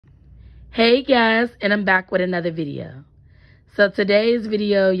Hey guys, and I'm back with another video. So today's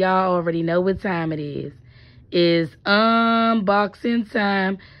video, y'all already know what time it is unboxing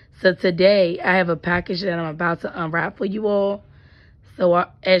time. So today I have a package that I'm about to unwrap for you all. So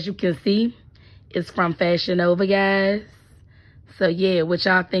as you can see, it's from Fashionova, guys. So yeah, what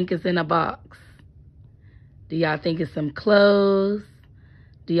y'all think is in a box? Do y'all think it's some clothes?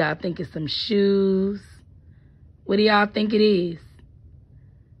 Do y'all think it's some shoes? What do y'all think it is?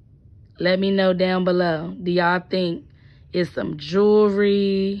 Let me know down below. Do y'all think it's some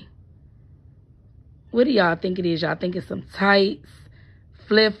jewelry? What do y'all think it is? Y'all think it's some tights,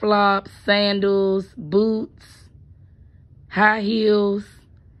 flip-flops, sandals, boots, high heels?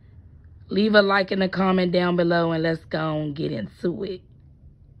 Leave a like and a comment down below and let's go and get into it.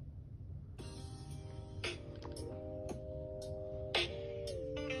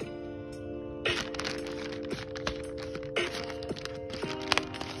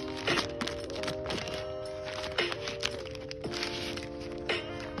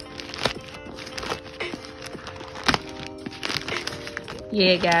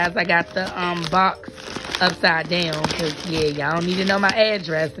 Yeah, guys, I got the box upside down because, yeah, y'all don't need to know my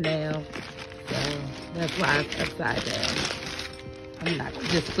address now. So, that's why it's upside down. I'm not going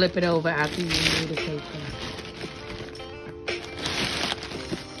to just flip it over after you remove the paper.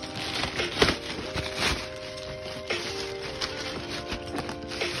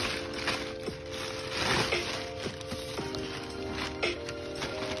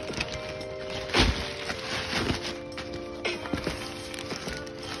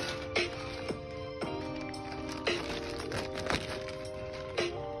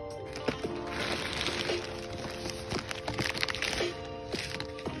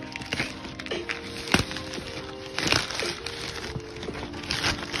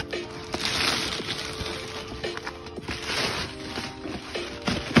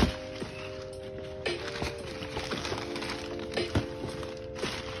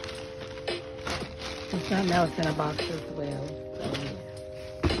 There's something else in a box as well. So, yeah.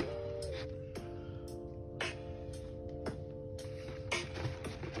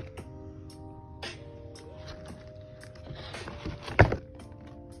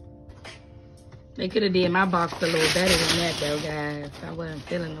 They could have did my box a little better than that though, guys. I wasn't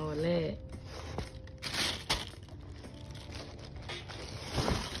feeling all that.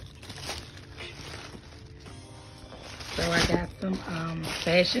 So I got some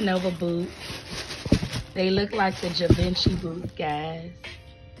Fashionova boots. They look like the Da Vinci boots, guys.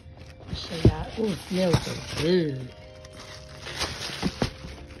 I'll show y'all. Ooh, it smells so good.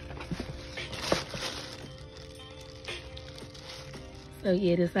 So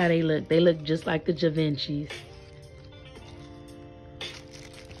yeah, this is how they look. They look just like the Da Vinci's.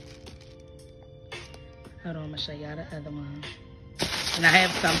 Hold on, I'm gonna show y'all the other one. And I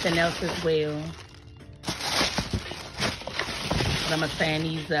have something else as well. But I'm gonna stand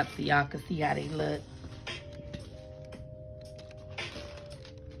these up so y'all can see how they look.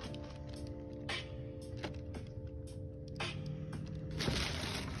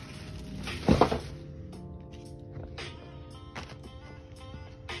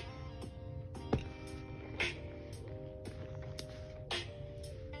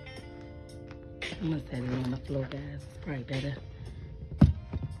 I'm gonna set it on the floor, guys. It's probably better.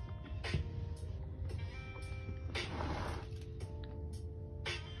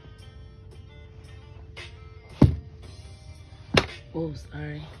 Oh,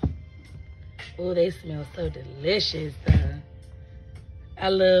 sorry. Oh, they smell so delicious, though. I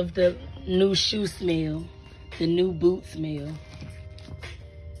love the new shoe smell, the new boot smell.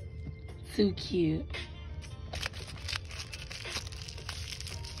 Too cute.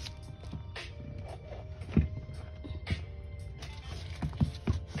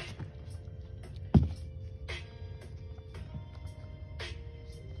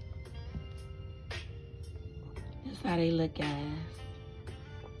 That's how they look, guys.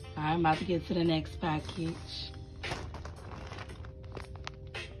 All right, I'm about to get to the next package.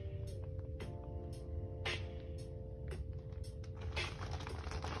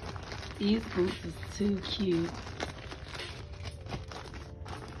 These boots is too cute.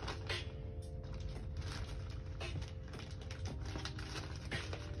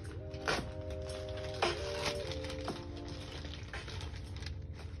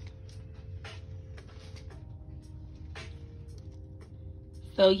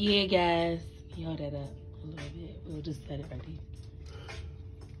 So yeah, guys, you hold that up a little bit. We'll just set it right here.